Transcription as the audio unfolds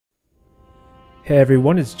Hey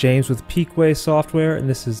everyone, it's James with Peakway Software, and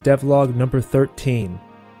this is devlog number 13.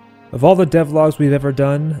 Of all the devlogs we've ever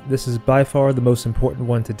done, this is by far the most important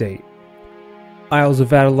one to date. Isles of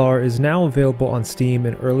Adalar is now available on Steam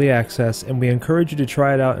in early access, and we encourage you to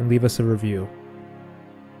try it out and leave us a review.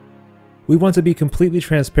 We want to be completely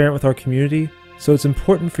transparent with our community, so it's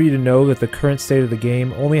important for you to know that the current state of the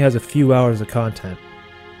game only has a few hours of content.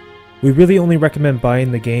 We really only recommend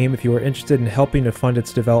buying the game if you are interested in helping to fund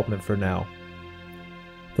its development for now.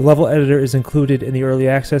 The level editor is included in the early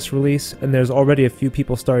access release, and there's already a few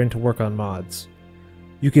people starting to work on mods.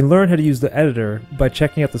 You can learn how to use the editor by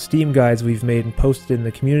checking out the Steam guides we've made and posted in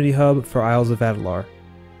the community hub for Isles of Adalar.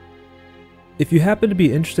 If you happen to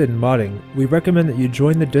be interested in modding, we recommend that you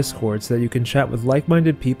join the Discord so that you can chat with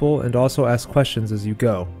like-minded people and also ask questions as you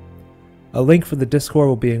go. A link for the Discord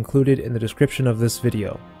will be included in the description of this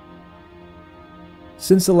video.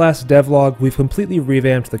 Since the last devlog, we've completely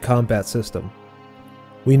revamped the combat system.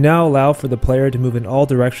 We now allow for the player to move in all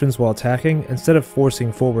directions while attacking instead of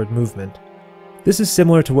forcing forward movement. This is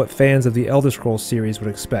similar to what fans of the Elder Scrolls series would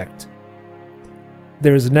expect.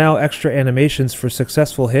 There is now extra animations for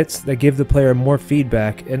successful hits that give the player more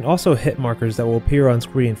feedback, and also hit markers that will appear on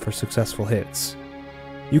screen for successful hits.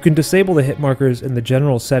 You can disable the hit markers in the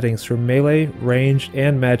general settings for melee, ranged,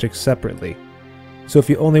 and magic separately. So if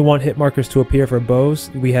you only want hit markers to appear for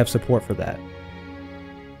bows, we have support for that.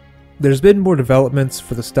 There's been more developments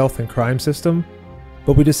for the stealth and crime system,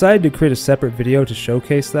 but we decided to create a separate video to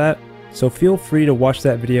showcase that, so feel free to watch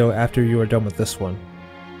that video after you are done with this one.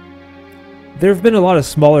 There have been a lot of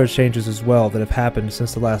smaller changes as well that have happened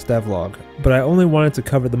since the last devlog, but I only wanted to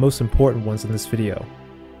cover the most important ones in this video.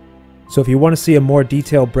 So if you want to see a more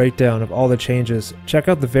detailed breakdown of all the changes, check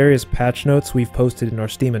out the various patch notes we've posted in our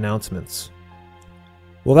Steam announcements.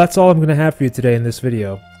 Well, that's all I'm going to have for you today in this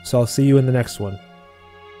video, so I'll see you in the next one.